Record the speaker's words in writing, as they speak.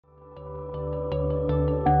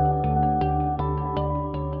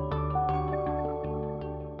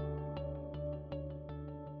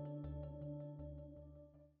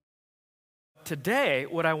today,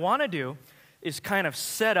 what I want to do is kind of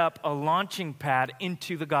set up a launching pad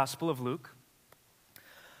into the Gospel of Luke.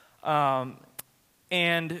 And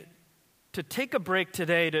to take a break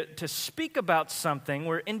today to speak about something,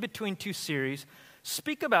 we're in between two series,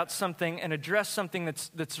 speak about something and address something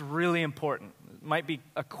that's really important. It might be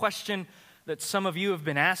a question that some of you have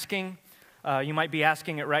been asking. You might be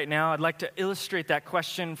asking it right now. I'd like to illustrate that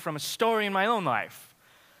question from a story in my own life.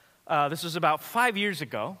 This was about 5 years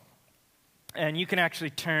ago, and you can actually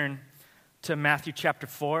turn to Matthew chapter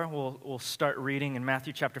 4. We'll start reading in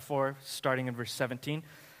Matthew chapter 4, starting in verse 17.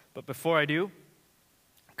 But before I do,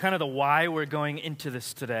 kind of the why we're going into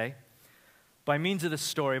this today. By means of this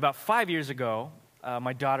story, about 5 years ago,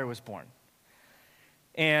 my daughter was born.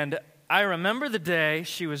 And I remember the day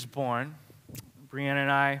she was born. Brianna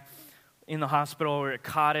and I, in the hospital, were at a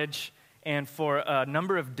cottage, and for a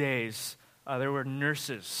number of days, there were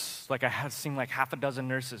nurses, like I had seen like half a dozen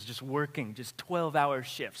nurses just working, just 12-hour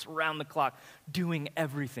shifts, around the clock, doing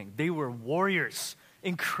everything. They were warriors,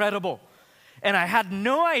 incredible. And I had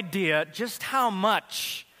no idea just how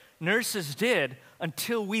much nurses did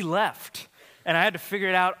until we left, and I had to figure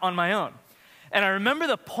it out on my own. And I remember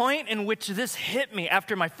the point in which this hit me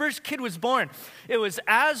after my first kid was born. It was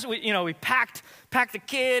as we packed the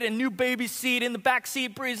kid in new baby seat in the back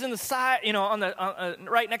seat, Bree's in the side, on the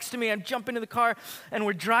right next to me. I jump into the car, and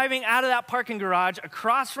we're driving out of that parking garage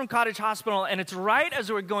across from Cottage Hospital. And it's right as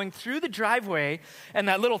we're going through the driveway, and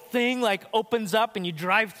that little thing like opens up, and you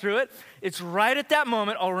drive through it. It's right at that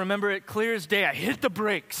moment. I'll remember it clear as day. I hit the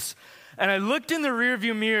brakes, and I looked in the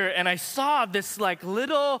rearview mirror, and I saw this like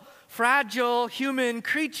little fragile human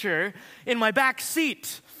creature in my back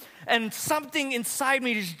seat. And something inside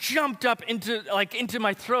me just jumped up into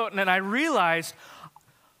my throat, and then I realized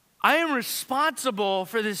I am responsible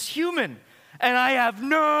for this human, and I have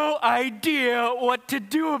no idea what to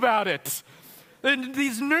do about it. And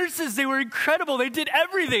these nurses, they were incredible. They did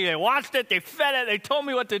everything. They watched it, they fed it, they told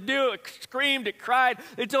me what to do. It screamed, it cried,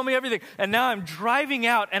 they told me everything. And now I'm driving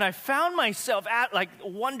out, and I found myself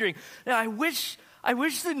wondering, now I wish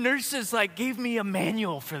the nurses gave me a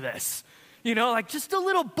manual for this. Just a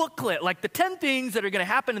little booklet, like the 10 things that are going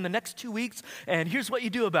to happen in the next 2 weeks, and here's what you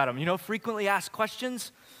do about them. Frequently asked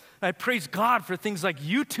questions. I praise God for things like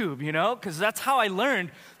YouTube, because that's how I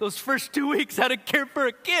learned those first 2 weeks how to care for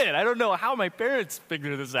a kid. I don't know how my parents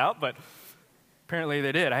figured this out, but apparently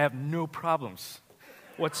they did. I have no problems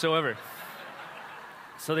whatsoever.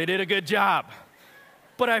 So they did a good job.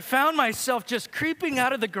 But I found myself just creeping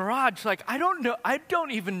out of the garage I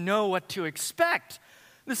don't even know what to expect.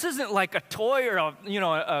 This isn't like a toy or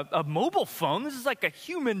a mobile phone. This is like a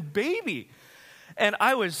human baby. And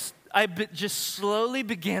I just slowly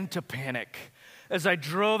began to panic. As I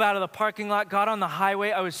drove out of the parking lot, got on the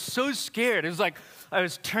highway, I was so scared. It was like I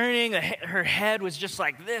was turning, her head was just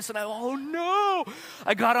like this, and oh no!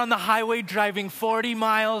 I got on the highway driving 40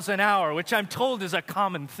 miles an hour, which I'm told is a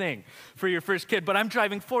common thing for your first kid, but I'm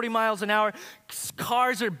driving 40 miles an hour.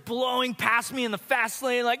 Cars are blowing past me in the fast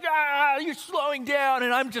lane, you're slowing down,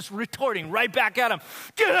 and I'm just retorting right back at them.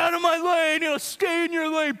 Get out of my lane, stay in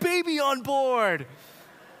your lane, baby on board.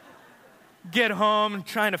 Get home and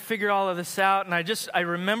trying to figure all of this out, and I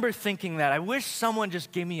remember thinking that I wish someone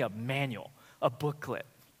just gave me a manual, a booklet.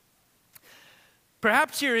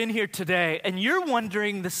 Perhaps you're in here today and you're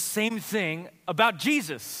wondering the same thing about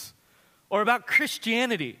Jesus, or about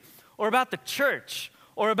Christianity, or about the church,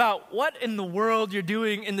 or about what in the world you're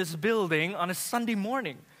doing in this building on a Sunday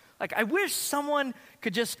morning. I wish someone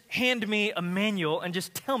could just hand me a manual and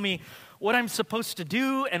just tell me what I'm supposed to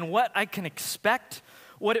do and what I can expect,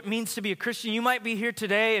 what it means to be a Christian. You might be here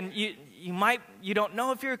today and you don't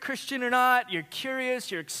know if you're a Christian or not. You're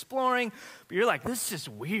curious, you're exploring, but you're like, this is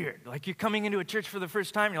weird. You're coming into a church for the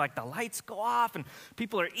first time, you're like, the lights go off and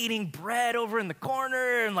people are eating bread over in the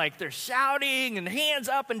corner and they're shouting and hands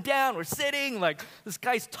up and down. We're sitting, this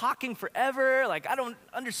guy's talking forever. I don't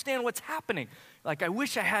understand what's happening. I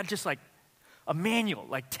wish I had just a manual,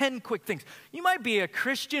 10 quick things. You might be a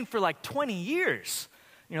Christian for 20 years.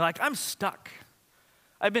 And you're like, I'm stuck.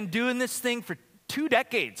 I've been doing this thing for 2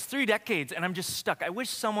 decades, 3 decades, and I'm just stuck. I wish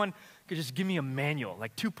someone could just give me a manual,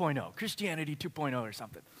 2.0, Christianity 2.0 or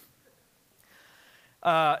something.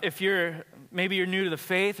 If maybe you're new to the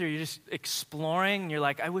faith, or you're just exploring, and you're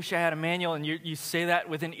like, I wish I had a manual, and you say that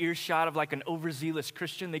within earshot of an overzealous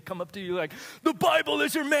Christian. They come up to you the Bible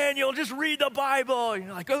is your manual, just read the Bible. And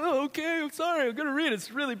you're like, oh, okay, I'm sorry, I'm going to read it.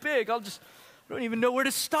 It's really big. I don't even know where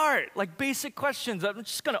to start. Basic questions. I'm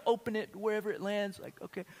just going to open it wherever it lands.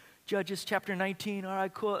 Okay, Judges chapter 19. All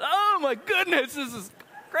right, cool. Oh, my goodness, this is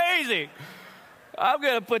crazy. I'm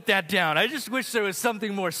going to put that down. I just wish there was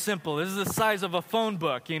something more simple. This is the size of a phone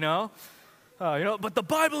book, but the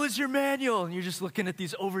Bible is your manual. And you're just looking at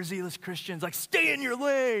these overzealous Christians like, stay in your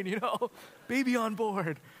lane, baby on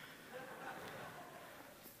board.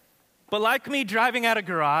 But like me driving out of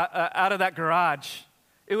that garage,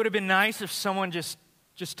 it would have been nice if someone just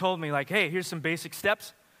told me, like, hey, here's some basic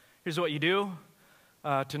steps. Here's what you do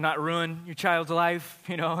to not ruin your child's life,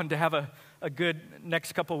 and to have a good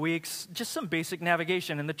next couple weeks. Just some basic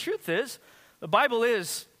navigation. And the truth is, the Bible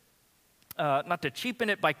is, not to cheapen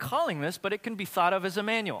it by calling this, but it can be thought of as a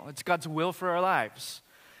manual. It's God's will for our lives.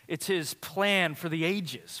 It's His plan for the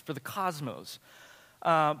ages, for the cosmos.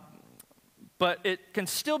 But it can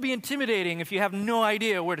still be intimidating if you have no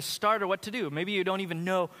idea where to start or what to do. Maybe you don't even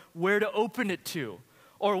know where to open it to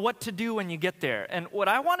or what to do when you get there. And what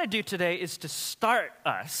I want to do today is to start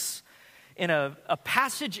us in a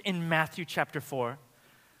passage in Matthew chapter 4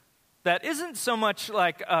 that isn't so much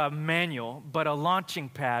like a manual, but a launching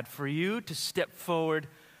pad for you to step forward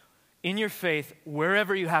in your faith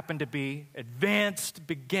wherever you happen to be, advanced,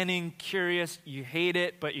 beginning, curious, you hate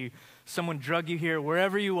it, but someone drug you here,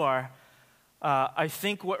 wherever you are. I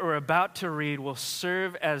think what we're about to read will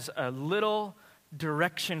serve as a little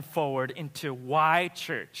direction forward into why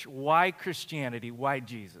church, why Christianity, why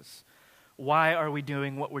Jesus. Why are we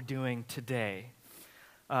doing what we're doing today?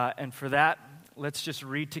 And for that, let's just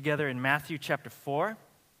read together in Matthew chapter 4.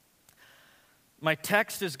 My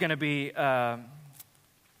text is going to be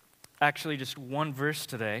actually just one verse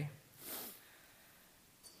today.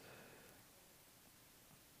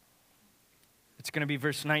 It's going to be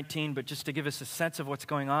verse 19, but just to give us a sense of what's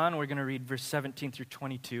going on, we're going to read verse 17 through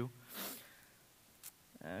 22.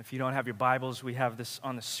 If you don't have your Bibles, we have this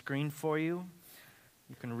on the screen for you.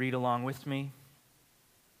 You can read along with me.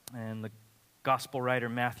 And the gospel writer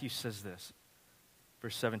Matthew says this,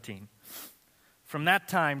 verse 17. From that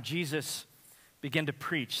time, Jesus began to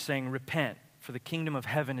preach, saying, "Repent, for the kingdom of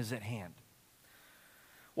heaven is at hand."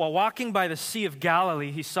 While walking by the Sea of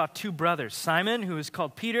Galilee, he saw two brothers, Simon, who is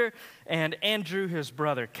called Peter, and Andrew, his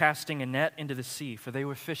brother, casting a net into the sea, for they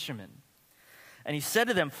were fishermen. And he said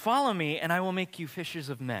to them, "Follow me, and I will make you fishers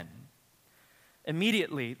of men."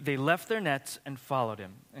 Immediately, they left their nets and followed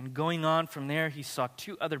him. And going on from there, he saw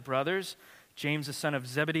two other brothers, James the son of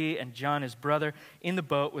Zebedee and John his brother, in the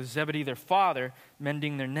boat with Zebedee their father,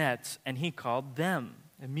 mending their nets, and he called them.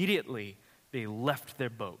 Immediately, they left their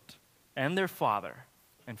boat and their father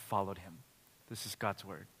and followed him. This is God's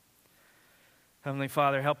word. Heavenly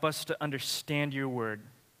Father, help us to understand your word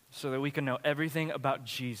so that we can know everything about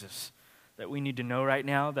Jesus that we need to know right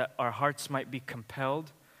now, that our hearts might be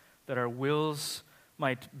compelled, that our wills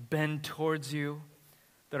might bend towards you,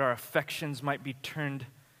 that our affections might be turned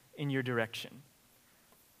in your direction.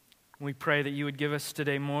 We pray that you would give us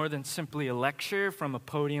today more than simply a lecture from a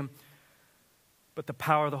podium, but the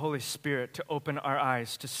power of the Holy Spirit to open our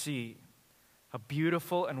eyes to see how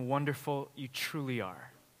beautiful and wonderful you truly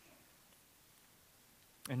are.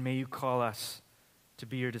 And may you call us to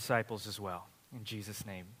be your disciples as well. In Jesus'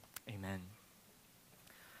 name, amen.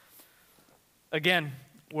 Again,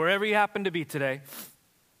 wherever you happen to be today,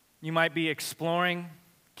 you might be exploring,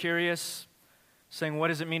 curious, saying, what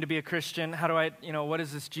does it mean to be a Christian? How do I, what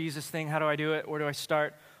is this Jesus thing? How do I do it? Where do I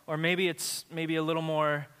start? Or maybe it's a little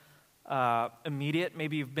more immediate.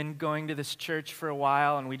 Maybe you've been going to this church for a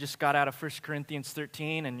while and we just got out of 1 Corinthians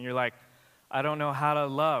 13 and you're like, I don't know how to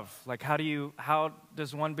love. Like, how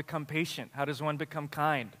does one become patient? How does one become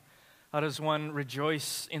kind? How does one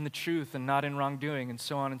rejoice in the truth and not in wrongdoing, and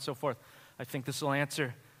so on and so forth? I think this will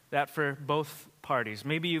answer that for both parties.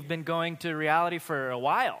 Maybe you've been going to Reality for a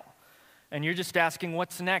while and you're just asking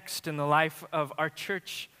what's next in the life of our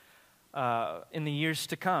church in the years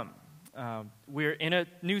to come. We're in a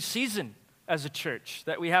new season as a church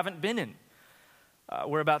that we haven't been in.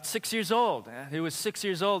 We're about 6 years old. It was 6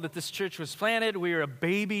 years old that this church was planted. We were a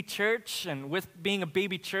baby church, and with being a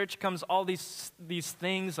baby church comes all these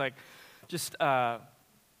things like just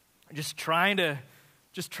trying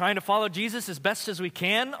to follow Jesus as best as we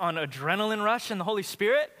can on adrenaline rush and the Holy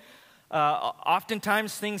Spirit.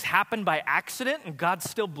 Oftentimes things happen by accident, and God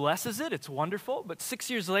still blesses it. It's wonderful. But 6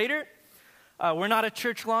 years later, we're not a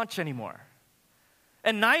church launch anymore.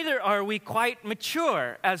 And neither are we quite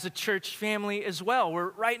mature as a church family as well. We're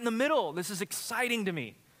right in the middle. This is exciting to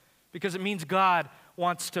me because it means God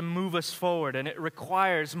wants to move us forward, and it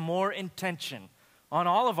requires more intention on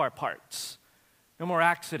all of our parts. No more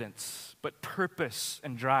accidents, but purpose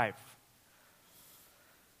and drive.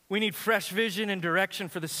 We need fresh vision and direction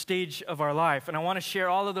for the stage of our life, and I want to share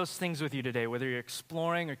all of those things with you today, whether you're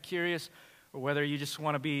exploring or curious, or whether you just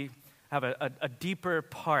want to be have a deeper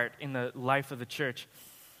part in the life of the church.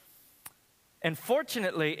 And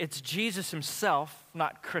fortunately, it's Jesus himself,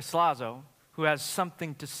 not Chris Lazo, who has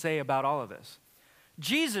something to say about all of this.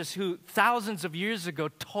 Jesus, who thousands of years ago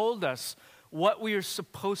told us what we are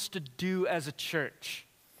supposed to do as a church.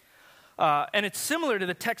 And it's similar to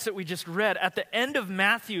the text that we just read. At the end of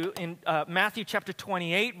Matthew, in Matthew chapter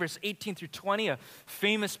 28, verse 18 through 20, a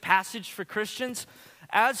famous passage for Christians,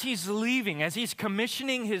 as he's leaving, as he's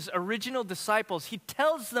commissioning his original disciples, he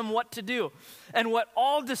tells them what to do and what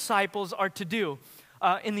all disciples are to do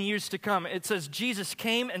in the years to come. It says, Jesus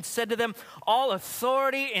came and said to them, "All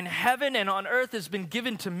authority in heaven and on earth has been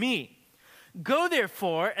given to me. Go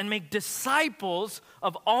therefore and make disciples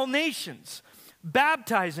of all nations,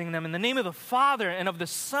 baptizing them in the name of the Father and of the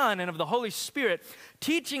Son and of the Holy Spirit,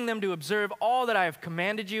 teaching them to observe all that I have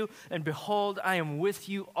commanded you. And behold, I am with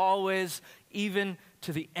you always, even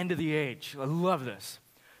to the end of the age." I love this.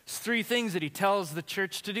 It's three things that he tells the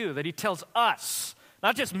church to do, that he tells us,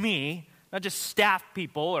 not just me, not just staff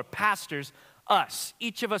people or pastors, us,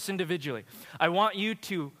 each of us individually. I want you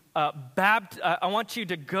to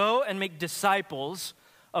go and make disciples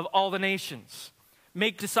of all the nations.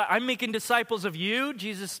 I'm making disciples of you,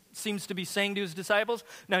 Jesus seems to be saying to his disciples.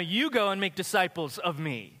 Now you go and make disciples of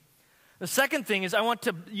me. The second thing is I want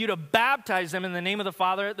you to baptize them in the name of the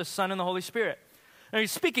Father, the Son, and the Holy Spirit. Now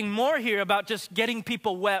he's speaking more here about just getting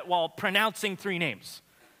people wet while pronouncing three names.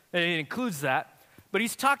 It includes that. But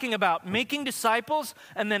he's talking about making disciples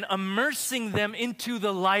and then immersing them into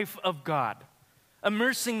the life of God.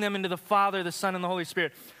 Immersing them into the Father, the Son, and the Holy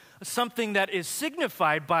Spirit. Something that is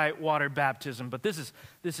signified by water baptism. But this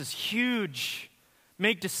is huge.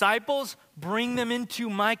 Make disciples, bring them into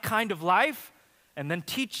my kind of life, and then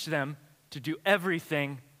teach them to do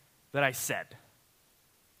everything that I said.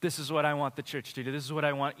 This is what I want the church to do. This is what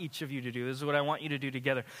I want each of you to do. This is what I want you to do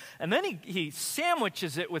together. And then he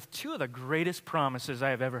sandwiches it with two of the greatest promises I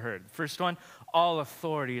have ever heard. First one, all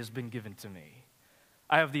authority has been given to me.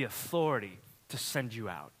 I have the authority to send you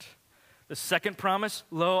out. The second promise,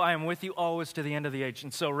 lo, I am with you always to the end of the age.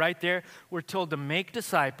 And so right there, we're told to make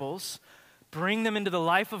disciples, bring them into the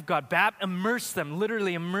life of God,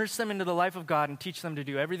 literally immerse them into the life of God and teach them to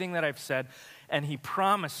do everything that I've said. And he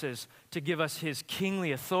promises to give us his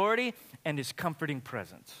kingly authority and his comforting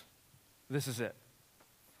presence. This is it.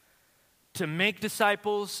 To make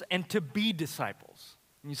disciples and to be disciples.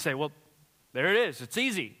 And you say, well, there it is. It's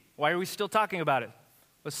easy. Why are we still talking about it?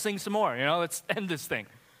 Let's sing some more. Let's end this thing.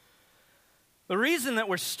 The reason that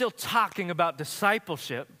we're still talking about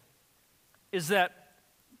discipleship is that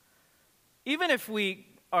even if we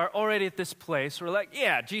are already at this place, we're like,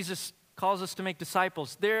 yeah, Jesus calls us to make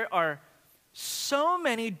disciples. There are so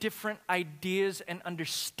many different ideas and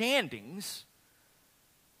understandings,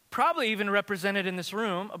 probably even represented in this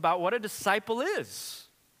room, about what a disciple is.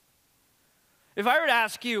 If I were to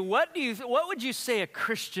ask you, what would you say a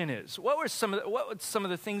Christian is? What would some of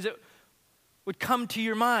the things that would come to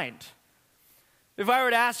your mind? If I were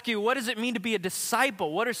to ask you, what does it mean to be a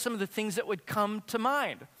disciple? What are some of the things that would come to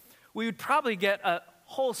mind? We would probably get a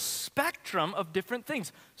whole spectrum of different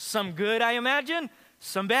things. Some good, I imagine.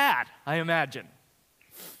 Some bad, I imagine.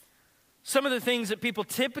 Some of the things that people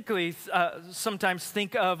typically sometimes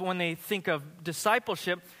think of when they think of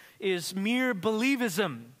discipleship is mere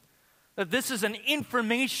believism. That this is an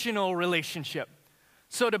informational relationship.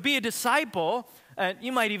 So to be a disciple,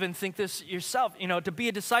 you might even think this yourself, to be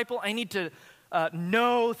a disciple, I need to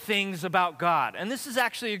know things about God. And this is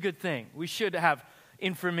actually a good thing. We should have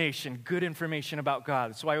good information about God.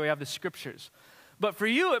 That's why we have the scriptures. But for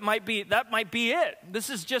you, that might be it. This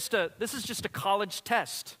is just a college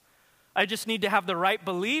test. I just need to have the right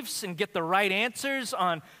beliefs and get the right answers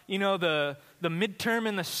on, the midterm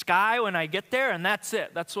in the sky when I get there, and that's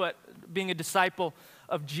it. That's what being a disciple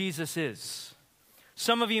of Jesus is.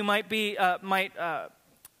 Some of you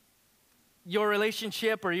your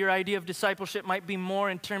relationship or your idea of discipleship might be more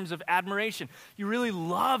in terms of admiration. You really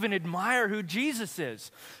love and admire who Jesus is,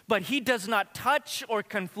 but he does not touch or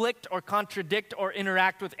conflict or contradict or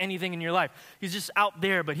interact with anything in your life. He's just out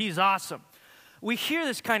there, but he's awesome. We hear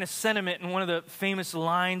this kind of sentiment in one of the famous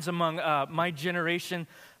lines among my generation,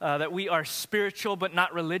 that we are spiritual but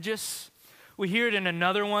not religious. We hear it in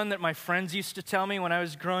another one that my friends used to tell me when I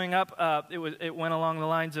was growing up. It went along the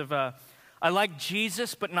lines of, I like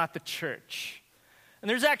Jesus, but not the church. And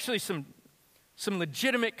there's actually some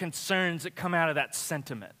legitimate concerns that come out of that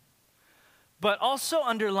sentiment. But also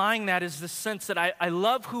underlying that is the sense that I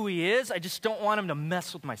love who he is, I just don't want him to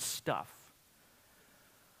mess with my stuff.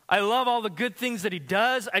 I love all the good things that he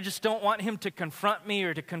does, I just don't want him to confront me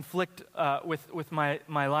or to conflict with my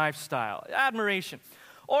lifestyle. Admiration.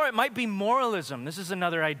 Or it might be moralism. This is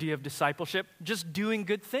another idea of discipleship, just doing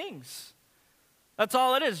good things. That's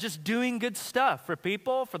all it is, just doing good stuff for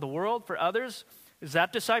people, for the world, for others. Is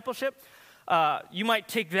that discipleship? You might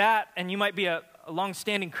take that and you might be a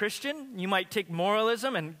long-standing Christian. You might take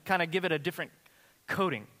moralism and kind of give it a different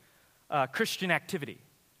coding. Christian activity.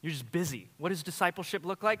 You're just busy. What does discipleship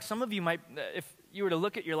look like? Some of you might, if you were to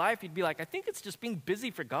look at your life, you'd be like, I think it's just being busy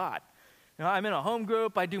for God. I'm in a home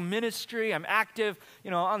group, I do ministry, I'm active,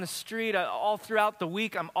 on the street, all throughout the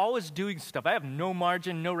week. I'm always doing stuff. I have no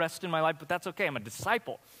margin, no rest in my life, but that's okay. I'm a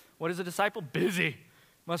disciple. What is a disciple? Busy.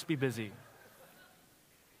 Must be busy.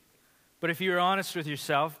 But if you're honest with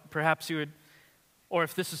yourself, perhaps you would, or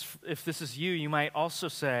if this is you, you might also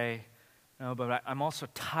say, no, but I'm also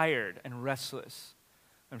tired and restless.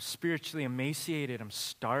 I'm spiritually emaciated. I'm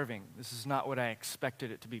starving. This is not what I expected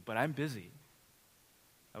it to be, but I'm busy.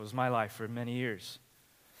 That was my life for many years.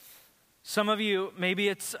 Some of you, maybe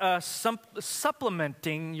it's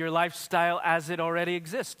supplementing your lifestyle as it already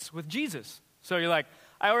exists with Jesus. So you're like,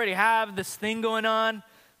 I already have this thing going on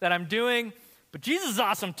that I'm doing, but Jesus is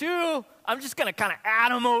awesome too. I'm just going to kind of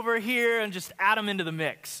add him over here and just add him into the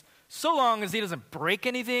mix. So long as he doesn't break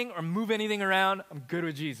anything or move anything around, I'm good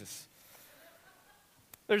with Jesus.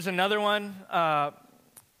 There's another one,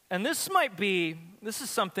 and this is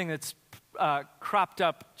something that's cropped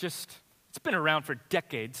up it's been around for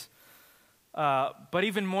decades, but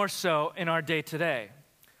even more so in our day today.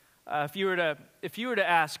 If you were to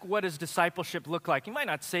ask, what does discipleship look like? You might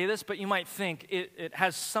not say this, but you might think it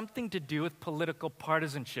has something to do with political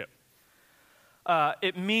partisanship.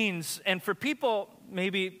 It means, and for people,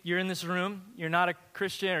 maybe you're in this room, you're not a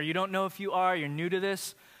Christian, or you don't know if you are, you're new to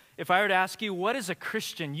this. If I were to ask you, what is a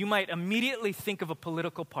Christian? You might immediately think of a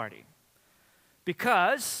political party.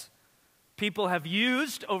 Because people have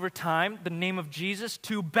used over time the name of Jesus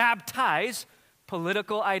to baptize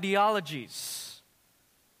political ideologies.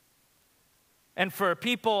 And for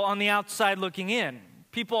people on the outside looking in,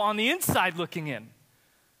 people on the inside looking in,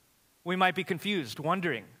 we might be confused,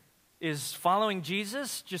 wondering, is following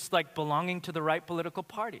Jesus just like belonging to the right political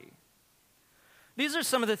party? These are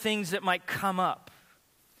some of the things that might come up.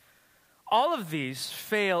 All of these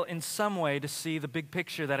fail in some way to see the big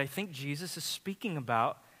picture that I think Jesus is speaking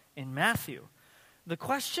about in Matthew. The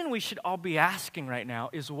question we should all be asking right now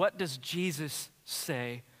is, what does Jesus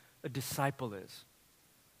say a disciple is?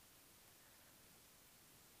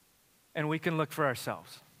 And we can look for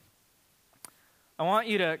ourselves. I want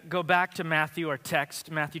you to go back to Matthew, our text,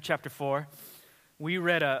 Matthew chapter 4. We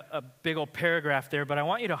read a big old paragraph there, but I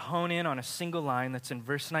want you to hone in on a single line that's in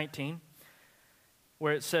verse 19.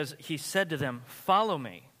 Where it says, he said to them, follow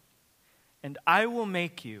me, and I will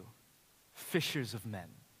make you fishers of men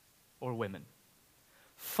or women.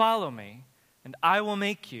 Follow me, and I will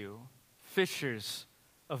make you fishers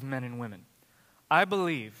of men and women. I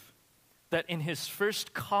believe that in his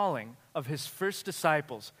first calling of his first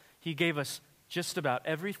disciples, he gave us just about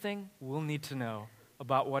everything we'll need to know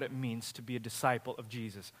about what it means to be a disciple of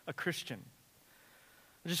Jesus, a Christian.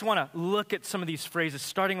 I just want to look at some of these phrases,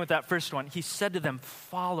 starting with that first one. He said to them,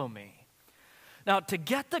 follow me. Now, to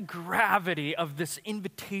get the gravity of this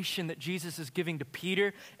invitation that Jesus is giving to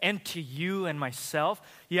Peter and to you and myself,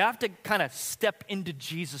 you have to kind of step into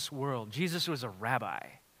Jesus' world. Jesus was a rabbi.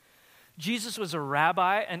 Jesus was a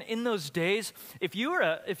rabbi, and in those days, if you were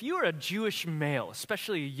a Jewish male,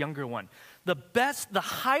 especially a younger one, the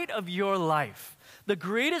height of your life, the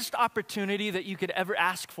greatest opportunity that you could ever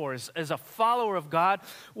ask for as a follower of God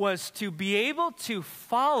was to be able to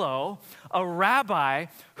follow a rabbi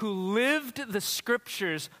who lived the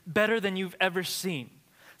scriptures better than you've ever seen.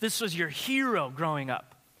 This was your hero growing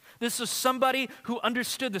up. This was somebody who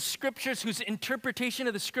understood the scriptures, whose interpretation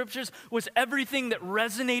of the scriptures was everything that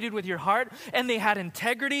resonated with your heart, and they had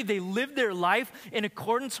integrity. They lived their life in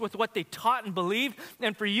accordance with what they taught and believed.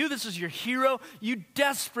 And for you, this is your hero.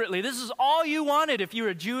 This is all you wanted if you were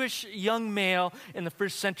a Jewish young male in the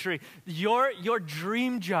first century. Your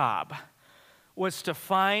dream job was to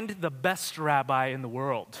find the best rabbi in the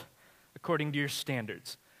world, according to your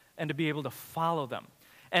standards, and to be able to follow them.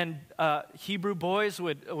 And Hebrew boys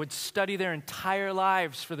would study their entire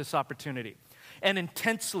lives for this opportunity, and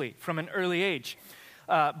intensely from an early age.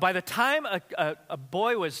 By the time a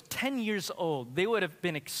boy was 10 years old, they would have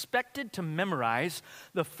been expected to memorize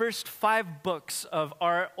the first 5 books of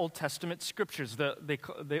our Old Testament scriptures,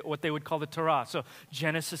 what they would call the Torah. So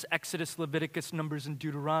Genesis, Exodus, Leviticus, Numbers, and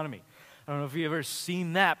Deuteronomy. I don't know if you've ever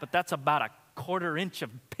seen that, but that's about a 1/4 inch of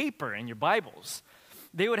paper in your Bibles.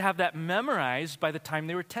 They would have that memorized by the time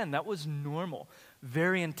they were 10. That was normal,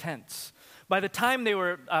 very intense. By the time they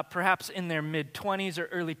were perhaps in their mid-20s or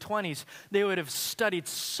early 20s, they would have studied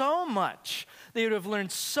so much. They would have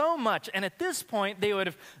learned so much. And at this point, they would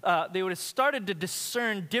have started to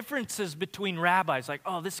discern differences between rabbis. Like,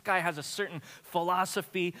 oh, this guy has a certain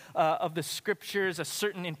philosophy of the scriptures, a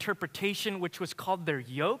certain interpretation, which was called their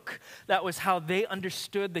yoke. That was how they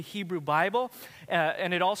understood the Hebrew Bible.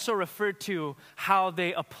 And it also referred to how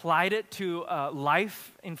they applied it to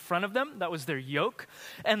life in front of them. That was their yoke.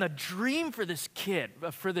 And the dream for this kid,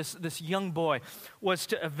 for this young boy, was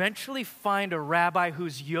to eventually find a rabbi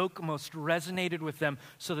whose yoke most resonated with them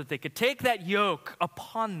so that they could take that yoke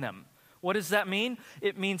upon them. What does that mean?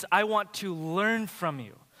 It means I want to learn from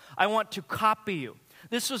you. I want to copy you.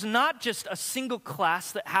 This was not just a single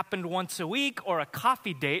class that happened once a week or a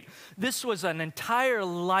coffee date. This was an entire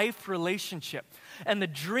life relationship. And the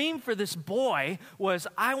dream for this boy was,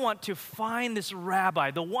 I want to find this rabbi,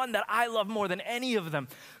 the one that I love more than any of them,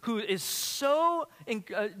 who is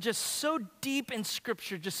just so deep in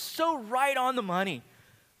Scripture, just so right on the money,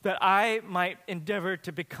 that I might endeavor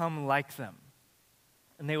to become like them.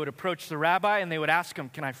 And they would approach the rabbi and they would ask him,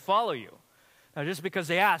 can I follow you? Now, just because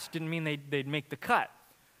they asked didn't mean they'd make the cut,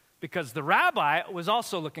 because the rabbi was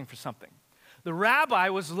also looking for something. The rabbi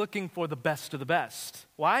was looking for the best of the best.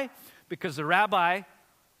 Why? Because the rabbi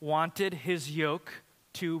wanted his yoke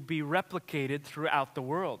to be replicated throughout the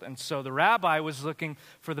world. And so the rabbi was looking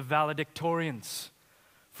for the valedictorians,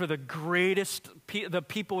 for the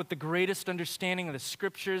people with the greatest understanding of the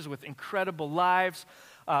scriptures, with incredible lives,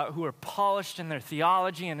 who are polished in their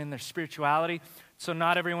theology and in their spirituality. So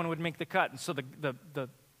not everyone would make the cut. And so the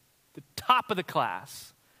top of the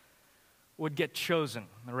class would get chosen.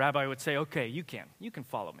 The rabbi would say, okay, you can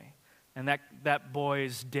follow me. And that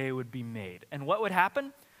boy's day would be made. And what would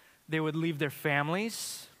happen? They would leave their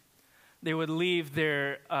families. They would leave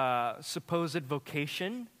their supposed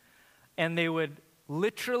vocation. And they would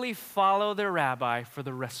literally follow their rabbi for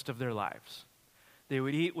the rest of their lives. They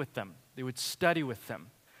would eat with them. They would study with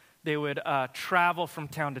them. They would travel from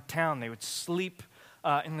town to town. They would sleep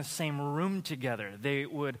in the same room together. They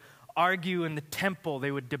would argue in the temple.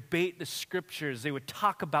 They would debate the scriptures. They would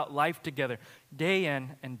talk about life together day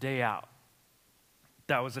in and day out.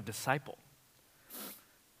 That was a disciple.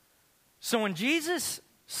 So when Jesus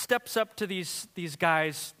steps up to these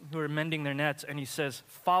guys who are mending their nets and he says,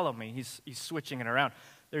 follow me, he's switching it around.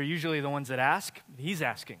 They're usually the ones that ask. He's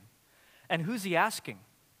asking. And who's he asking?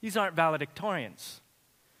 These aren't valedictorians.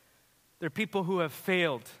 They're people who have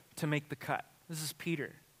failed to make the cut. This is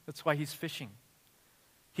Peter. That's why he's fishing.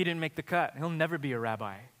 He didn't make the cut. He'll never be a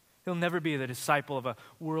rabbi. He'll never be the disciple of a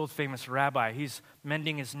world-famous rabbi. He's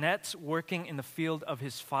mending his nets, working in the field of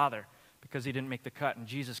his father because he didn't make the cut. And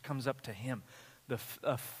Jesus comes up to him,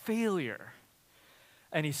 a failure,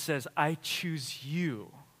 and he says, I choose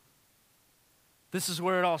you. This is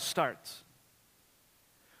where it all starts.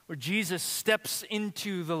 Where Jesus steps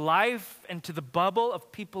into the life and to the bubble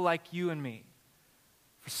of people like you and me.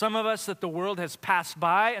 For some of us that the world has passed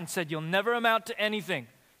by and said, you'll never amount to anything,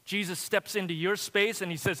 Jesus steps into your space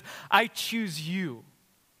and he says, I choose you.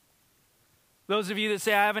 Those of you that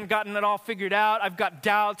say, I haven't gotten it all figured out, I've got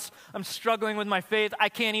doubts, I'm struggling with my faith, I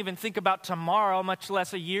can't even think about tomorrow, much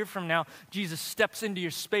less a year from now, Jesus steps into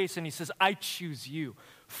your space and he says, I choose you.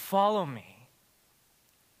 Follow me.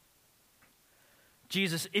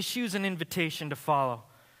 Jesus issues an invitation to follow,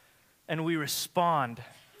 and we respond,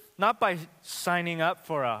 not by signing up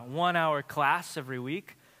for a 1-hour class every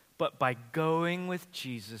week, but by going with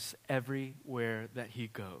Jesus everywhere that he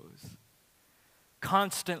goes.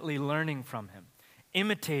 Constantly learning from him,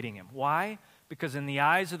 imitating him. Why? Because in the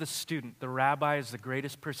eyes of the student, the rabbi is the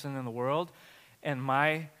greatest person in the world, and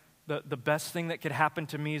the best thing that could happen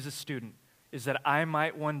to me as a student is that I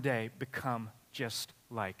might one day become just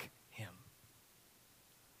like him.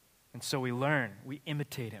 And so we learn, we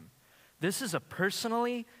imitate him. This is a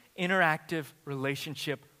personally interactive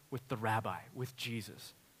relationship with the rabbi, with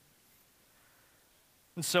Jesus.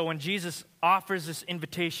 And so when Jesus offers this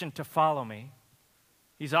invitation to follow me,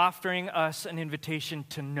 he's offering us an invitation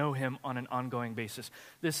to know him on an ongoing basis.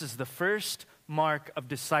 This is the first mark of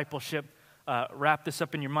discipleship. Wrap this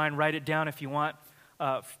up in your mind. Write it down if you want.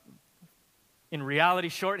 In reality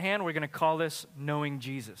shorthand, we're going to call this knowing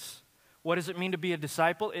Jesus. What does it mean to be a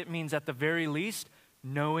disciple? It means at the very least,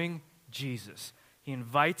 knowing Jesus. He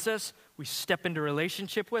invites us. We step into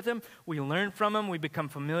relationship with him. We learn from him. We become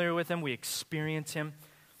familiar with him. We experience him.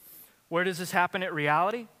 Where does this happen at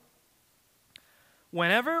reality?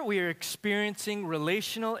 Whenever we are experiencing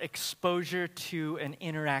relational exposure to an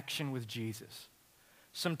interaction with Jesus.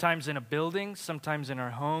 Sometimes in a building, sometimes in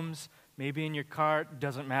our homes, maybe in your car,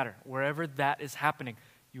 doesn't matter. Wherever that is happening,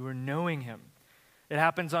 You are knowing him. It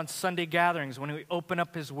happens on Sunday gatherings when we open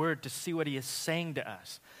up his word to see what he is saying to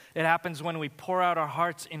us. It happens when we pour out our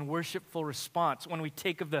hearts in worshipful response, when we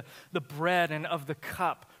take of the bread and of the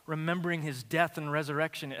cup, remembering his death and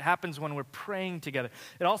resurrection. It happens when we're praying together.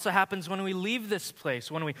 It also happens when we leave this place,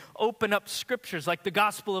 when we open up scriptures like the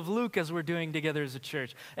Gospel of Luke as we're doing together as a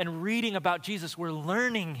church, and reading about Jesus. We're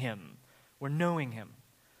learning him. We're knowing him.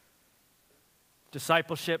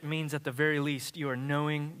 Discipleship means at the very least you are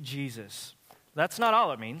knowing Jesus. That's not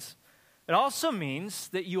all it means. It also means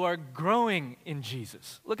that you are growing in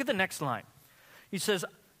Jesus. Look at the next line. He says,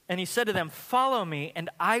 and he said to them, "Follow me, and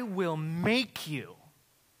I will make you."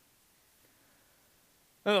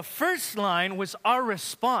 Now, the first line was our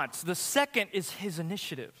response. The second is his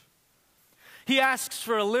initiative. He asks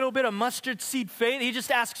for a little bit of mustard seed faith. He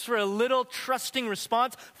just asks for a little trusting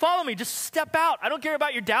response. Follow me. Just step out. I don't care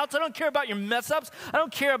about your doubts. I don't care about your mess-ups. I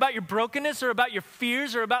don't care about your brokenness or about your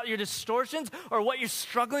fears or about your distortions or what you're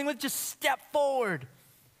struggling with. Just step forward.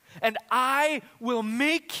 And I will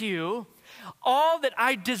make you all that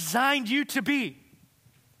I designed you to be.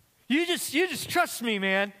 You just trust me,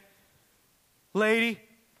 man. Lady,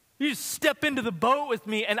 you just step into the boat with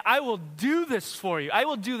me and I will do this for you. I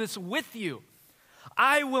will do this with you.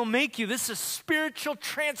 I will make you. This is spiritual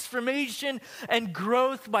transformation and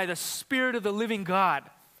growth by the Spirit of the living God.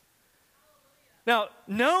 Now,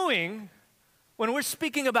 knowing, when we're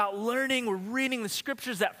speaking about learning, we're reading the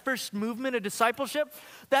scriptures, that first movement of discipleship,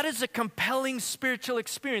 that is a compelling spiritual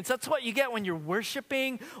experience. That's what you get when you're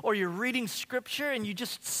worshiping or you're reading scripture and you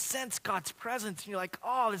just sense God's presence and you're like,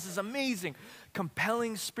 oh, this is amazing.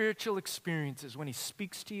 Compelling spiritual experiences when he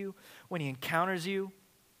speaks to you, when he encounters you.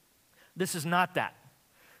 This is not that.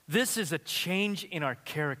 This is a change in our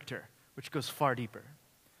character, which goes far deeper.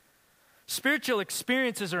 Spiritual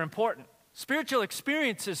experiences are important. Spiritual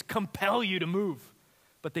experiences compel you to move,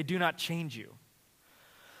 but they do not change you.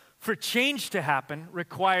 For change to happen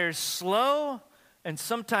requires slow and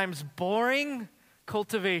sometimes boring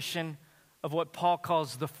cultivation of what Paul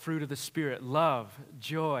calls the fruit of the Spirit: love,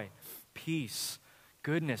 joy, peace,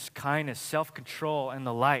 goodness, kindness, self-control, and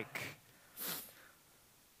the like.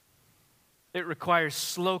 It requires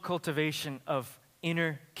slow cultivation of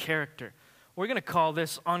inner character. We're going to call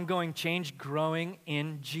this ongoing change growing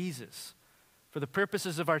in Jesus. For the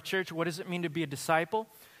purposes of our church, what does it mean to be a disciple?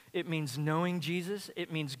 It means knowing Jesus.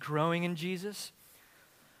 It means growing in Jesus.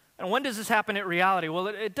 And when does this happen at reality? Well,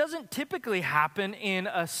 it doesn't typically happen in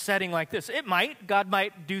a setting like this. It might. God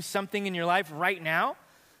might do something in your life right now.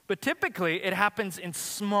 But typically, it happens in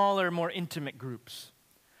smaller, more intimate groups,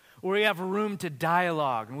 where we have room to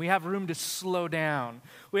dialogue, and we have room to slow down.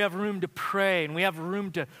 We have room to pray, and we have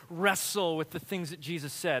room to wrestle with the things that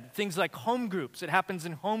Jesus said. Things like home groups. It happens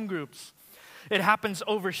in home groups. It happens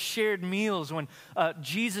over shared meals when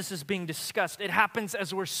Jesus is being discussed. It happens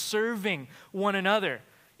as we're serving one another,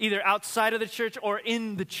 either outside of the church or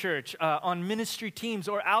in the church, on ministry teams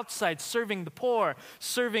or outside, serving the poor,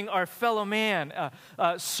 serving our fellow man,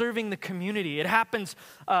 serving the community. It happens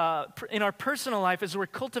in our personal life as we're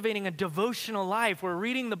cultivating a devotional life. We're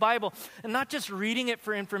reading the Bible, and not just reading it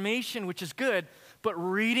for information, which is good, but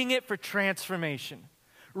reading it for transformation.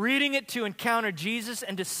 Reading it to encounter Jesus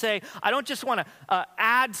and to say, I don't just want to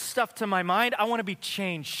add stuff to my mind, I want to be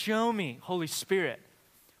changed. Show me, Holy Spirit,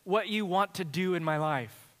 what you want to do in my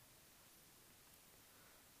life.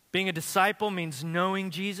 Being a disciple means knowing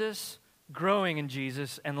Jesus, growing in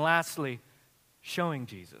Jesus, and lastly, showing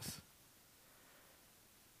Jesus.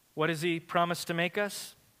 What does he promise to make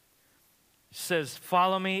us? He says,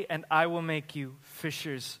 follow me and I will make you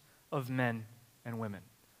fishers of men and women.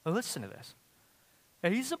 Now listen to this. Now,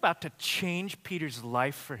 he's about to change Peter's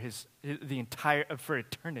life for for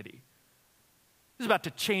eternity. He's about to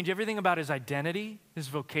change everything about his identity, his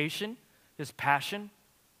vocation, his passion.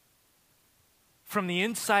 From the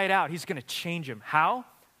inside out, he's going to change him. How?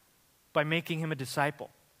 By making him a disciple.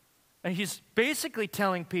 And he's basically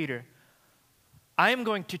telling Peter, I am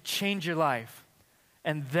going to change your life,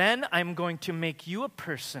 and then I'm going to make you a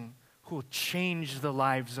person who will change the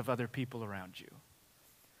lives of other people around you.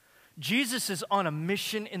 Jesus is on a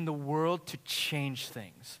mission in the world to change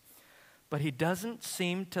things, but he doesn't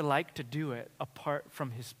seem to like to do it apart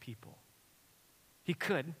from his people. He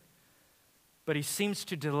could, but he seems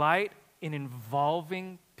to delight in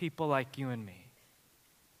involving people like you and me.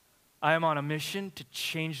 I am on a mission to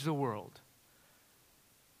change the world,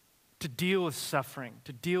 to deal with suffering,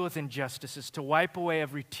 to deal with injustices, to wipe away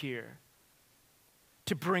every tear,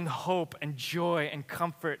 to bring hope and joy and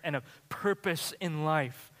comfort and a purpose in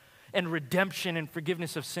life and redemption and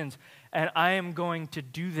forgiveness of sins. And I am going to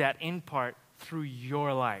do that in part through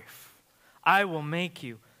your life. I will make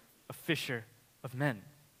you a fisher of men.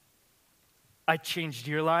 I changed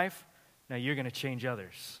your life. Now you're going to change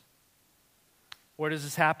others. Where does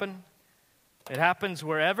this happen? It happens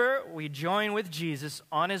wherever we join with Jesus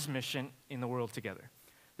on his mission in the world together.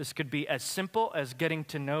 This could be as simple as getting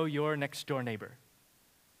to know your next door neighbor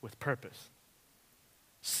with purpose,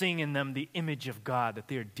 seeing in them the image of God, that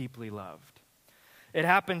they are deeply loved. It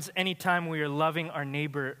happens anytime we are loving our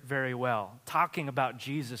neighbor very well, talking about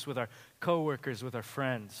Jesus with our coworkers, with our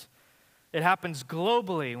friends. It happens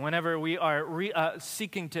globally whenever we are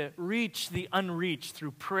seeking to reach the unreached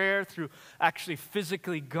through prayer, through actually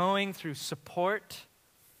physically going, through support.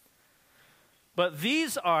 But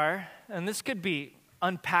these are, and this could be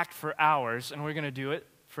unpacked for hours, and we're going to do it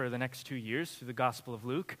for the next 2 years through the Gospel of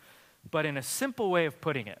Luke, but in a simple way of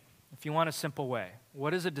putting it, if you want a simple way,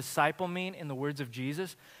 what does a disciple mean in the words of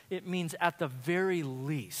Jesus? It means at the very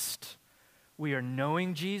least, we are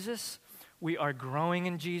knowing Jesus, we are growing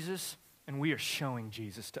in Jesus, and we are showing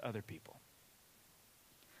Jesus to other people.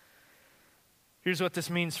 Here's what this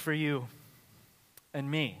means for you and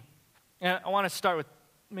me. And I want to start with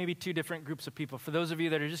maybe 2 different groups of people. For those of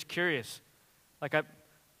you that are just curious, like I'm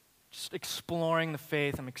just exploring the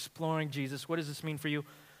faith, I'm exploring Jesus. What does this mean for you?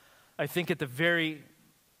 I think in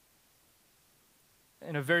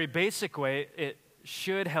a very basic way, it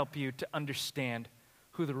should help you to understand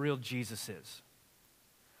who the real Jesus is.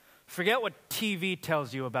 Forget what TV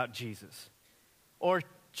tells you about Jesus or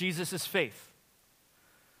Jesus' faith.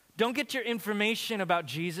 Don't get your information about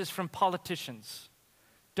Jesus from politicians.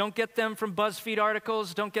 Don't get them from BuzzFeed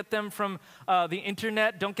articles. Don't get them from the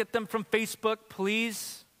internet. Don't get them from Facebook,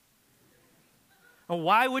 please.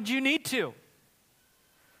 Why would you need to?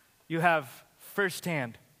 You have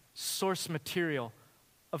firsthand source material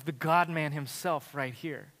of the God-man himself right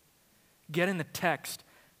here. Get in the text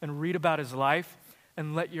and read about his life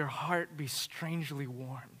and let your heart be strangely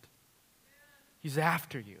warmed. He's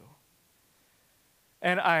after you.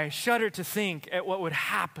 And I shudder to think at what would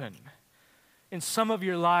happen in some of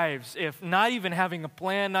your lives if not even having a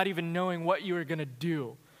plan, not even knowing what you were going to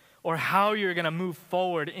do or how you're going to move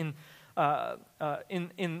forward in a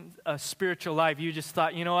spiritual life, you just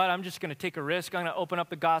thought, you know what, I'm just going to take a risk. I'm going to open up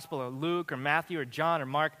the Gospel of Luke or Matthew or John or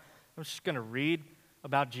Mark. I'm just going to read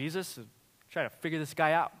about Jesus and try to figure this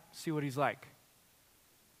guy out, see what he's like.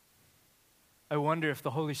 I wonder if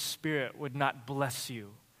the Holy Spirit would not bless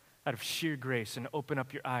you out of sheer grace and open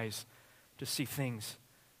up your eyes to see things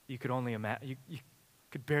you could only you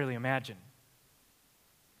could barely imagine.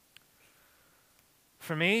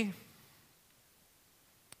 For me,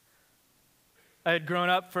 I had grown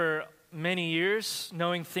up for many years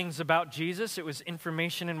knowing things about Jesus. It was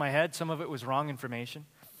information in my head. Some of it was wrong information.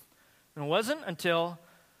 And it wasn't until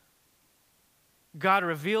God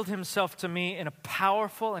revealed himself to me in a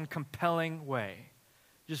powerful and compelling way.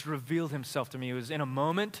 Just revealed himself to me. It was in a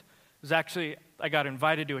moment. It was actually, I got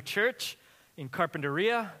invited to a church in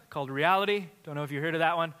Carpinteria called Reality. Don't know if you heard of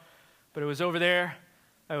that one, but it was over there.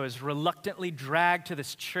 I was reluctantly dragged to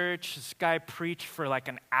this church. This guy preached for like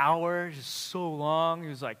an hour, just so long. He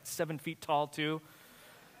was like 7 feet tall too.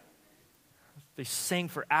 They sang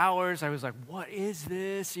for hours. I was like, what is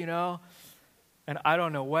this, you know? And I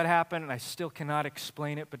don't know what happened, and I still cannot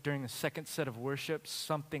explain it, but during the second set of worship,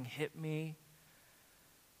 something hit me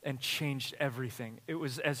and changed everything. It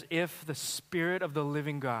was as if the Spirit of the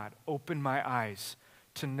living God opened my eyes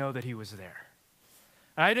to know that he was there.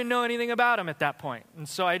 And I didn't know anything about him at that point. And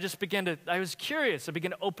so I was curious. I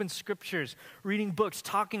began to open scriptures, reading books,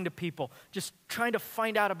 talking to people, just trying to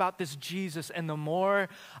find out about this Jesus. And the more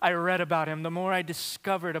I read about him, the more I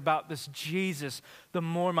discovered about this Jesus, the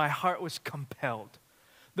more my heart was compelled.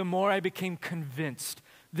 The more I became convinced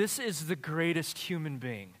this is the greatest human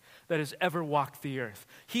being that has ever walked the earth.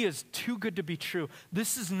 He is too good to be true.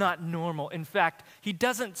 This is not normal. In fact, he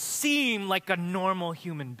doesn't seem like a normal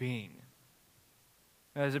human being.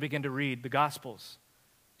 As I began to read the Gospels,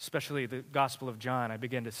 especially the Gospel of John, I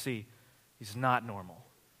began to see he's not normal.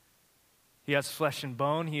 He has flesh and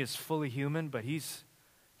bone. He is fully human, but he's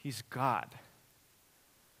God.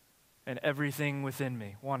 And everything within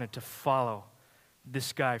me wanted to follow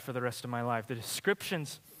this guy for the rest of my life. The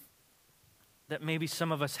descriptions that maybe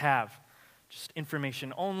some of us have, just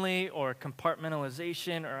information only or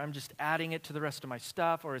compartmentalization, or I'm just adding it to the rest of my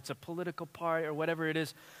stuff, or it's a political party or whatever it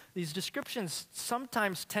is. These descriptions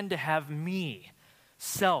sometimes tend to have me,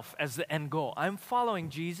 self, as the end goal. I'm following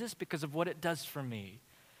Jesus because of what it does for me.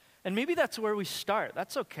 And maybe that's where we start.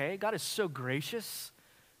 That's okay. God is so gracious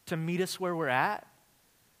to meet us where we're at.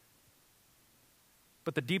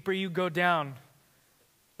 But the deeper you go down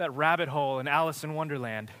that rabbit hole in Alice in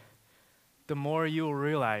Wonderland, the more you will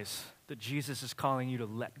realize that Jesus is calling you to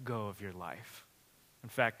let go of your life. In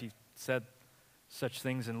fact, he said such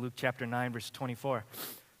things in Luke chapter 9, verse 24.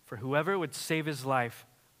 For whoever would save his life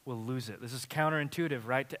will lose it. This is counterintuitive,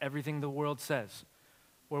 right, to everything the world says,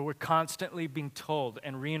 where we're constantly being told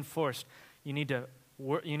and reinforced, you need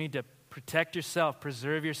to protect yourself,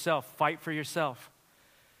 preserve yourself, fight for yourself.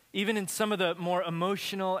 Even in some of the more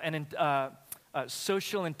emotional and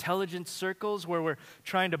social intelligence circles where we're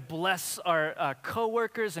trying to bless our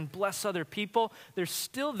coworkers and bless other people, there's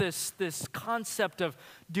still this concept of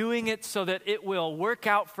doing it so that it will work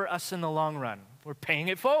out for us in the long run. We're paying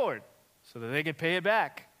it forward so that they can pay it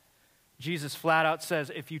back. Jesus flat out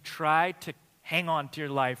says, if you try to hang on to your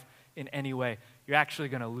life in any way, you're actually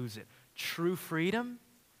going to lose it. True freedom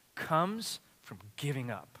comes from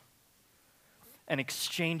giving up and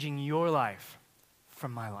exchanging your life for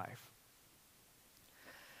my life.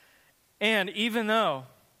 And even though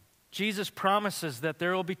Jesus promises that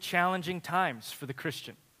there will be challenging times for the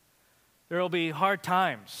Christian, there will be hard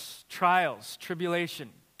times, trials,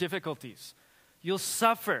 tribulation, difficulties. You'll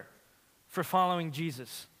suffer for following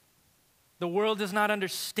Jesus. The world does not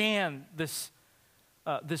understand this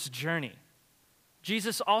journey.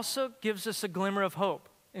 Jesus also gives us a glimmer of hope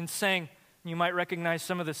in saying, you might recognize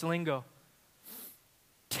some of this lingo,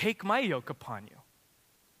 take my yoke upon you.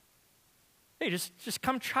 Hey, just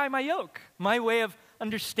come try my yoke, my way of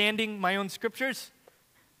understanding my own scriptures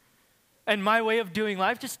and my way of doing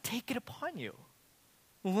life. Just take it upon you.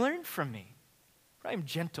 Learn from me, for I am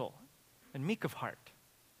gentle and meek of heart.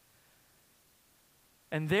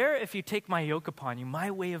 And there, if you take my yoke upon you,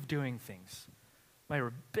 my way of doing things, my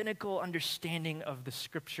rabbinical understanding of the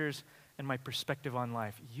scriptures and my perspective on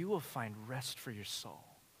life, you will find rest for your soul.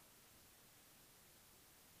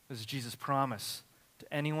 This is Jesus' promise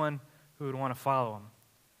to anyone who would want to follow him.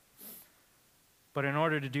 But in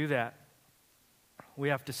order to do that, we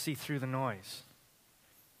have to see through the noise.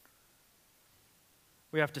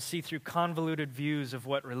 We have to see through convoluted views of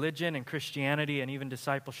what religion and Christianity and even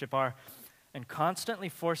discipleship are, and constantly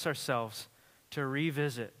force ourselves to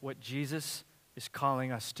revisit what Jesus is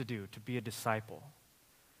calling us to do, to be a disciple.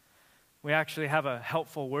 We actually have a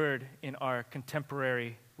helpful word in our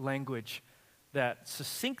contemporary language that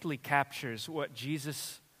succinctly captures what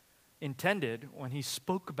Jesus intended when he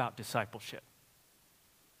spoke about discipleship.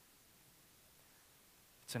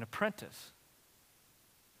 It's an apprentice.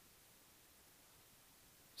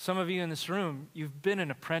 Some of you in this room, you've been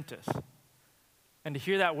an apprentice. And to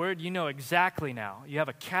hear that word, you know exactly now. You have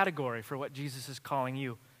a category for what Jesus is calling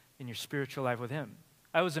you in your spiritual life with him.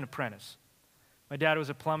 I was an apprentice. My dad was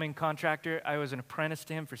a plumbing contractor. I was an apprentice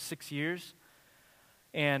to him for 6 years.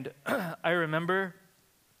 And I remember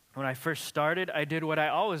when I first started, I did what I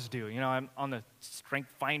always do. You know, I'm on the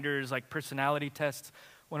strength finders, like personality tests.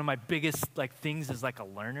 One of my biggest things is like a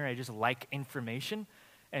learner. I just like information.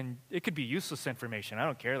 And it could be useless information. I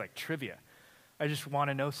don't care, like trivia. I just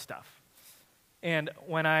want to know stuff. And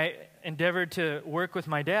when I endeavored to work with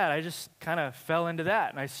my dad, I just kind of fell into that.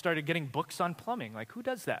 And I started getting books on plumbing. Like, who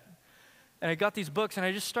does that? And I got these books, and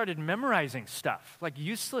I just started memorizing stuff, like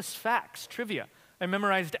useless facts, trivia. I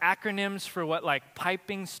memorized acronyms for what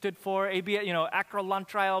piping stood for, ABS,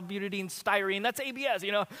 acrylonitrile butadiene styrene. That's ABS,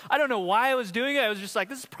 I don't know why I was doing it. I was just like,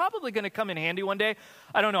 this is probably going to come in handy one day.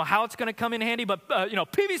 I don't know how it's going to come in handy, but,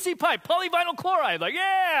 PVC pipe, polyvinyl chloride,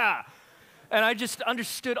 yeah. And I just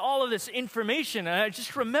understood all of this information. And I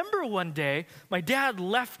just remember one day, my dad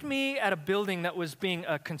left me at a building that was being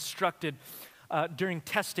constructed during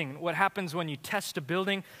testing. What happens when you test a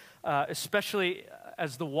building, especially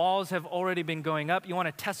as the walls have already been going up, you want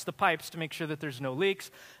to test the pipes to make sure that there's no leaks,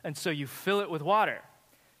 and so you fill it with water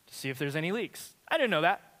to see if there's any leaks. I didn't know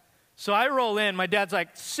that. So I roll in, my dad's like,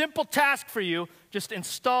 simple task for you, just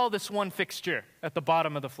install this one fixture at the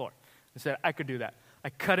bottom of the floor. I said, I could do that. I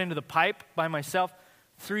cut into the pipe by myself,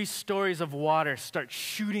 3 stories of water start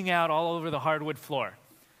shooting out all over the hardwood floor.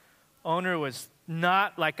 Owner was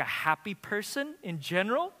not like a happy person in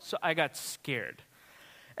general, so I got scared.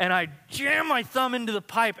 And I jam my thumb into the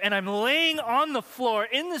pipe, and I'm laying on the floor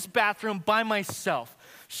in this bathroom by myself,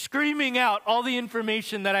 screaming out all the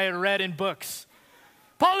information that I had read in books.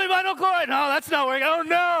 Polyvinyl chloride, no, that's not working. Oh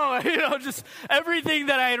no, just everything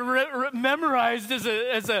that I had memorized as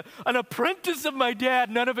an apprentice of my dad,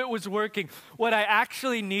 none of it was working. What I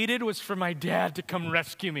actually needed was for my dad to come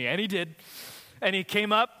rescue me, and he did. And he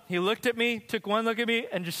came up, he looked at me, took one look at me,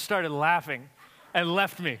 and just started laughing and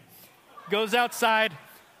left me. Goes outside,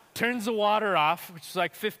 turns the water off, which is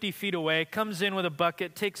like 50 feet away, comes in with a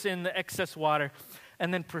bucket, takes in the excess water,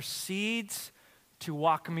 and then proceeds to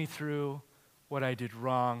walk me through what I did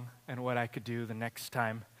wrong and what I could do the next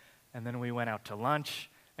time. And then we went out to lunch,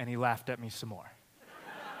 And he laughed at me some more.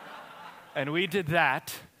 And we did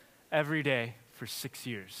that every day for 6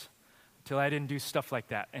 years until I didn't do stuff like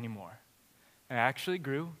that anymore. I actually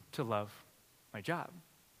grew to love my job.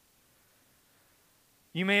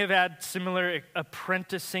 You may have had similar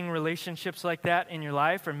apprenticing relationships like that in your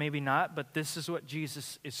life, or maybe not, but this is what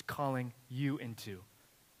Jesus is calling you into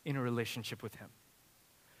in a relationship with him.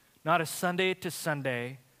 Not a Sunday to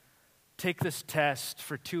Sunday, take this test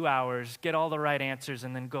for 2 hours, get all the right answers,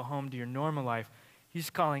 and then go home to your normal life.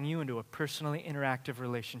 He's calling you into a personally interactive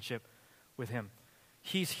relationship with him.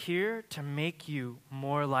 He's here to make you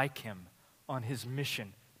more like him on his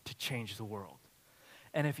mission to change the world.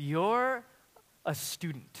 And if you're a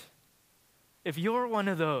student, if you're one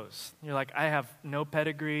of those, you're like, I have no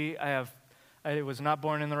pedigree, I was not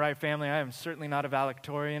born in the right family, I am certainly not a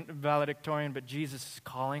valedictorian, but Jesus is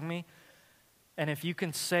calling me. And if you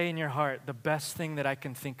can say in your heart, the best thing that I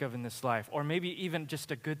can think of in this life, or maybe even just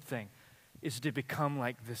a good thing, is to become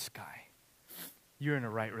like this guy, you're in a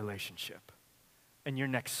right relationship. And your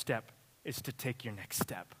next step is to take your next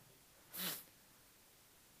step.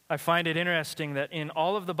 I find it interesting that in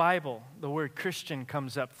all of the Bible, the word Christian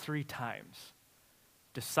comes up 3 times.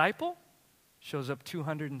 Disciple shows up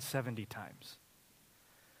 270 times.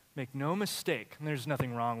 Make no mistake, and there's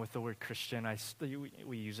nothing wrong with the word Christian.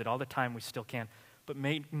 We use it all the time, we still can. But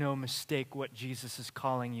make no mistake what Jesus is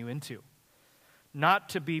calling you into. Not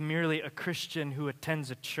to be merely a Christian who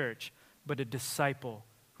attends a church, but a disciple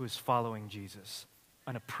who is following Jesus,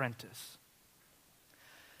 an apprentice.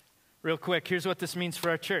 Real quick, here's what this means for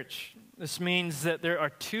our church. This means that there are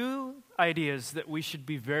 2 ideas that we should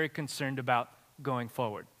be very concerned about going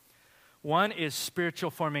forward. One is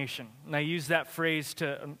spiritual formation. And I use that phrase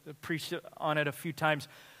to preach on it a few times,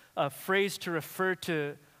 a phrase to refer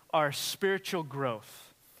to our spiritual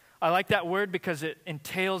growth. I like that word because it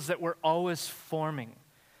entails that we're always forming.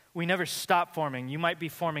 We never stop forming. You might be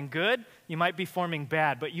forming good, you might be forming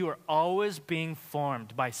bad, but you are always being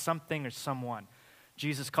formed by something or someone.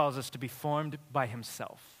 Jesus calls us to be formed by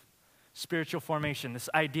himself. Spiritual formation, this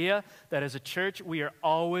idea that as a church, we are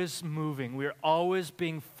always moving. We are always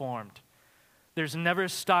being formed. There's never a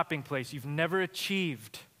stopping place. You've never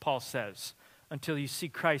achieved, Paul says, until you see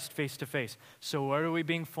Christ face to face. So what are we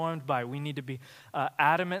being formed by? We need to be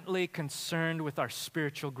adamantly concerned with our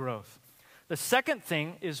spiritual growth. The second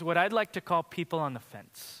thing is what I'd like to call people on the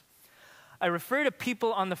fence. I refer to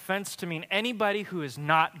people on the fence to mean anybody who is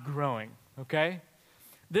not growing, okay?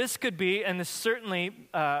 This could be, and this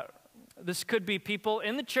could be people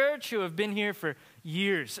in the church who have been here for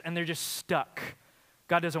years and they're just stuck.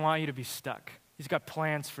 God doesn't want you to be stuck. He's got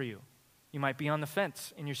plans for you. You might be on the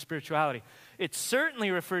fence in your spirituality. It certainly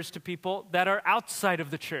refers to people that are outside of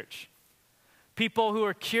the church. People who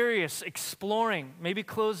are curious, exploring, maybe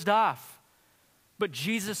closed off. But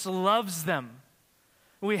Jesus loves them.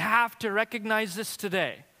 We have to recognize this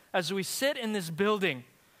today as we sit in this building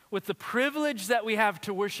with the privilege that we have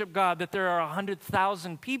to worship God, that there are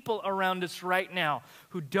 100,000 people around us right now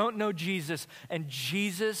who don't know Jesus, and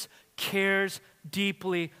Jesus cares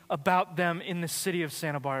deeply about them in the city of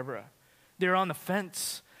Santa Barbara. They're on the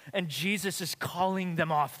fence, and Jesus is calling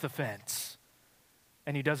them off the fence.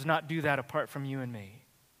 And he does not do that apart from you and me.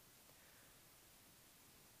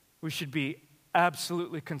 We should be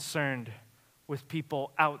absolutely concerned with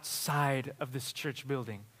people outside of this church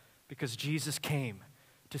building because Jesus came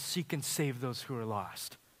to seek and save those who are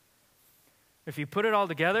lost. If you put it all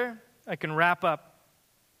together, I can wrap up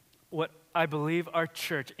what I believe our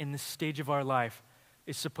church in this stage of our life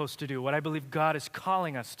is supposed to do, what I believe God is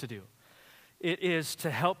calling us to do. It is to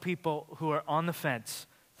help people who are on the fence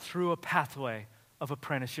through a pathway of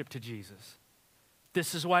apprenticeship to Jesus.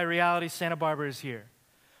 This is why Reality Santa Barbara is here.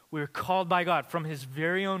 We are called by God, from his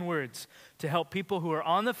very own words, to help people who are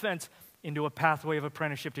on the fence into a pathway of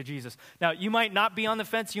apprenticeship to Jesus. Now, you might not be on the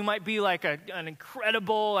fence. You might be like an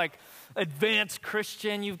incredible, advanced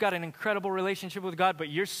Christian. You've got an incredible relationship with God, but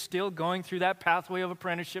you're still going through that pathway of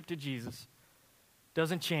apprenticeship to Jesus.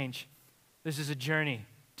 Doesn't change. This is a journey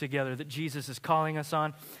together that Jesus is calling us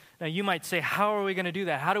on. Now, you might say, how are we going to do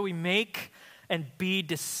that? How do we make and be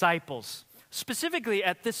disciples? Specifically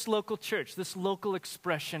at this local church, this local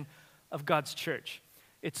expression of God's church.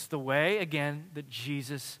 It's the way, again, that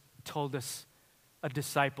Jesus told us a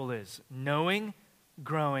disciple is: knowing,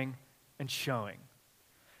 growing, and showing.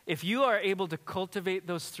 If you are able to cultivate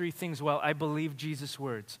those 3 things well, I believe Jesus'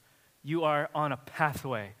 words, you are on a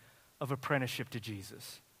pathway of apprenticeship to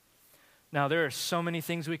Jesus. Now, there are so many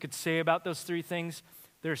things we could say about those 3 things.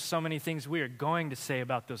 There are so many things we are going to say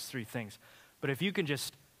about those 3 things. But if you can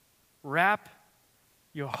just wrap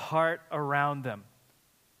your heart around them,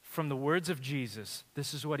 from the words of Jesus,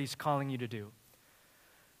 this is what he's calling you to do.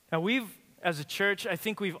 Now as a church, I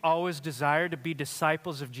think we've always desired to be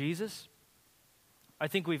disciples of Jesus. I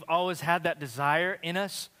think we've always had that desire in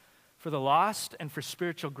us for the lost and for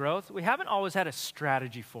spiritual growth. We haven't always had a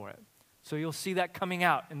strategy for it. So you'll see that coming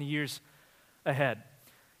out in the years ahead.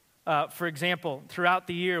 For example, throughout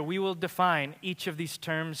the year, we will define each of these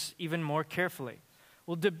terms even more carefully.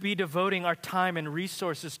 We'll be devoting our time and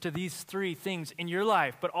resources to these three things in your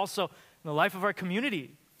life, but also in the life of our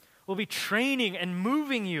community. We'll be training and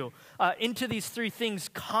moving you into these three things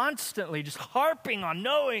constantly, just harping on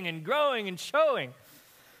knowing and growing and showing.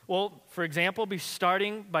 Well, for example, be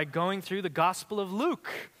starting by going through the Gospel of Luke,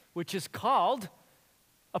 which is called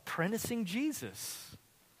Apprenticing Jesus,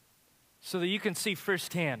 so that you can see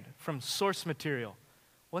firsthand from source material,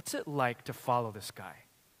 what's it like to follow this guy?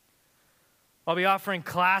 I'll be offering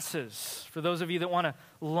classes for those of you that want to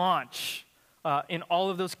launch in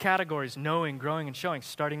all of those categories, knowing, growing, and showing,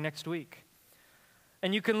 starting next week.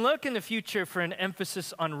 And you can look in the future for an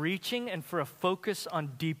emphasis on reaching and for a focus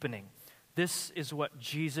on deepening. This is what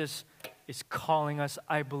Jesus is calling us,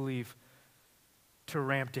 I believe, to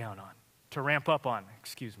ramp up on.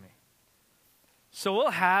 So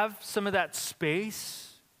we'll have some of that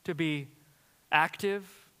space to be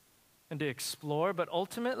active and to explore, but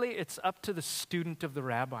ultimately it's up to the student of the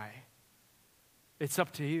rabbi. It's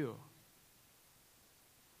up to you.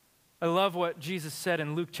 I love what Jesus said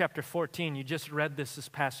in Luke chapter 14. You just read this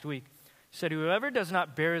past week. He said, "Whoever does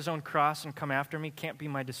not bear his own cross and come after me can't be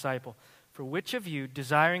my disciple. For which of you,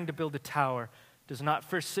 desiring to build a tower, does not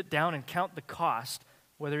first sit down and count the cost,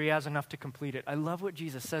 whether he has enough to complete it?" I love what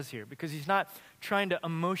Jesus says here, because he's not trying to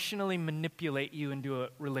emotionally manipulate you into a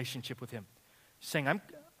relationship with him. He's saying,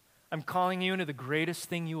 I'm calling you into the greatest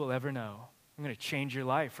thing you will ever know. I'm going to change your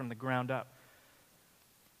life from the ground up.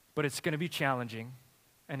 But it's going to be challenging,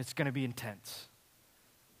 and it's going to be intense.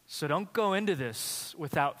 So don't go into this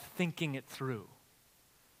without thinking it through.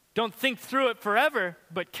 Don't think through it forever,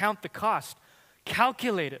 but count the cost.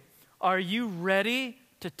 Calculate it. Are you ready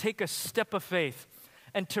to take a step of faith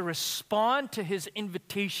and to respond to his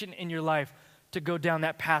invitation in your life to go down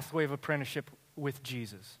that pathway of apprenticeship with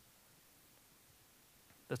Jesus?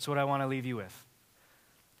 That's what I want to leave you with.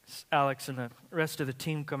 Alex and the rest of the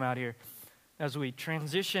team come out here. As we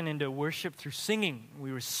transition into worship through singing,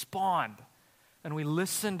 we respond and we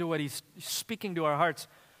listen to what he's speaking to our hearts.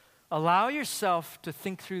 Allow yourself to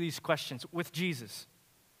think through these questions with Jesus.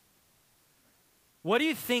 What do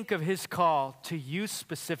you think of his call to you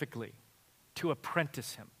specifically to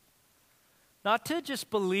apprentice him? Not to just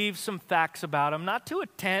believe some facts about him, not to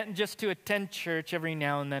attend church every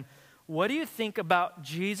now and then. What do you think about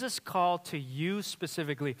Jesus' call to you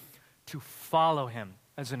specifically to follow him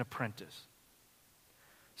as an apprentice?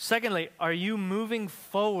 Secondly, are you moving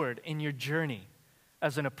forward in your journey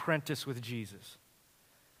as an apprentice with Jesus?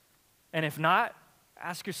 And if not,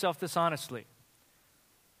 ask yourself this honestly.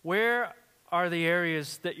 Where are the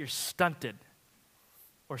areas that you're stunted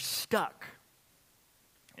or stuck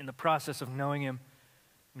in the process of knowing him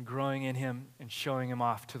and growing in him and showing him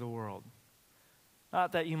off to the world?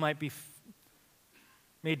 Not that you might be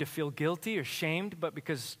made to feel guilty or shamed, but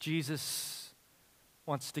because Jesus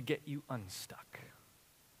wants to get you unstuck.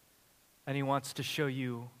 And he wants to show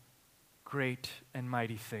you great and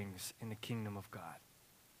mighty things in the kingdom of God.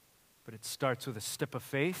 But it starts with a step of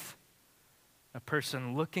faith, a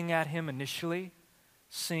person looking at him initially,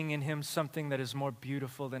 seeing in him something that is more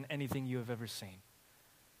beautiful than anything you have ever seen,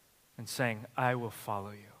 and saying, I will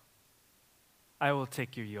follow you. I will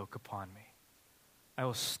take your yoke upon me. I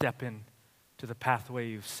will step in to the pathway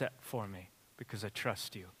you've set for me because I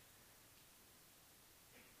trust you.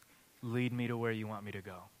 Lead me to where you want me to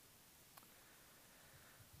go.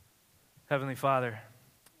 Heavenly Father,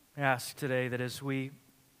 I ask today that as we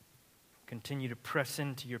continue to press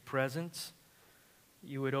into your presence,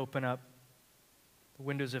 you would open up the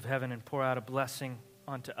windows of heaven and pour out a blessing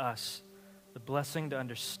onto us, the blessing to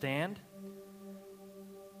understand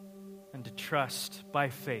and to trust by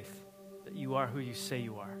faith that you are who you say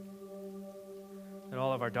you are. That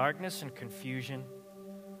all of our darkness and confusion,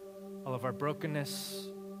 all of our brokenness,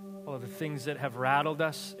 all of the things that have rattled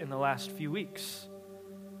us in the last few weeks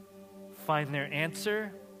find their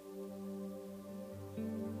answer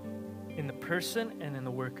in the person and in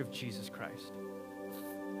the work of Jesus Christ.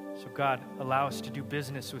 So God, allow us to do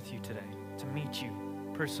business with you today, to meet you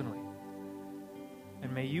personally.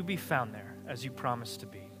 And may you be found there as you promised to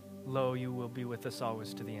be. Lo, you will be with us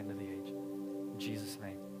always to the end of the age. In Jesus'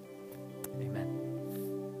 name, amen.